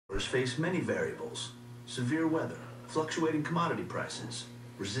Face many variables: severe weather, fluctuating commodity prices,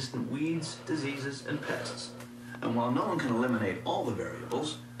 resistant weeds, diseases, and pests. And while no one can eliminate all the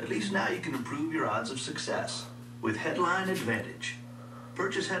variables, at least now you can improve your odds of success with Headline Advantage.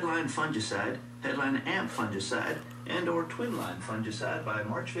 Purchase Headline Fungicide, Headline Amp Fungicide, and or Twinline Fungicide by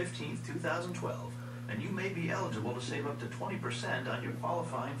March 15th, 2012, and you may be eligible to save up to 20% on your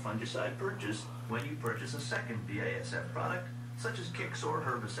qualifying fungicide purchase when you purchase a second BASF product, such as Kicksaw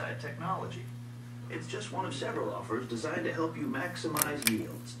herbicide technology. It's just one of several offers designed to help you maximize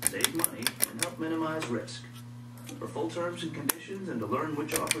yields, save money, and help minimize risk. For full terms and conditions and to learn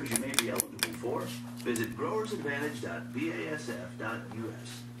which offers you may be eligible for, visit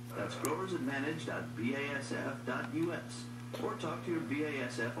growersadvantage.basf.us. That's growersadvantage.basf.us. Or talk to your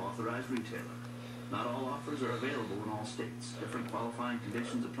BASF authorized retailer. Not all offers are available in all states. Different qualifying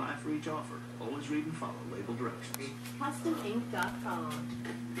conditions apply for each offer. Always read and follow label directions. CustomInc.com.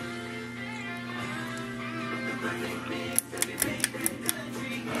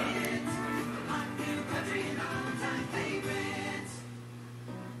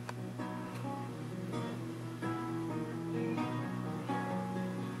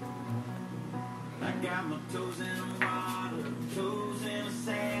 I got my toes in the water, toes in the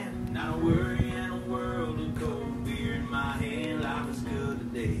sand, not a worry in a world of cold beer in my hand. Life is good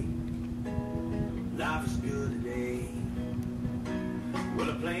today, life is good today. Well,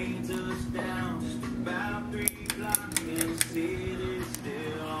 a plane touched down just about 3 o'clock and the city's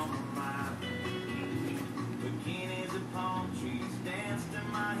still on my mind. Bikinis and palm trees danced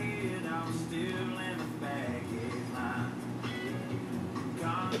in my head, I was still in the baggage line.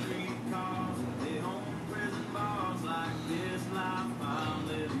 Concrete cars, they home prison bars, like this life I'm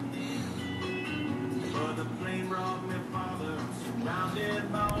living in. But the plane brought me farther,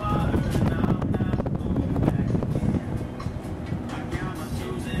 surrounded by water, and I'm not going back again. I got my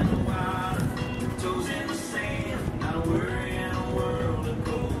toes in the water, toes in the sand, not a worry in a world of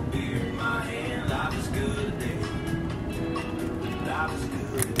cold beer in my hand. Life is good today, life is good.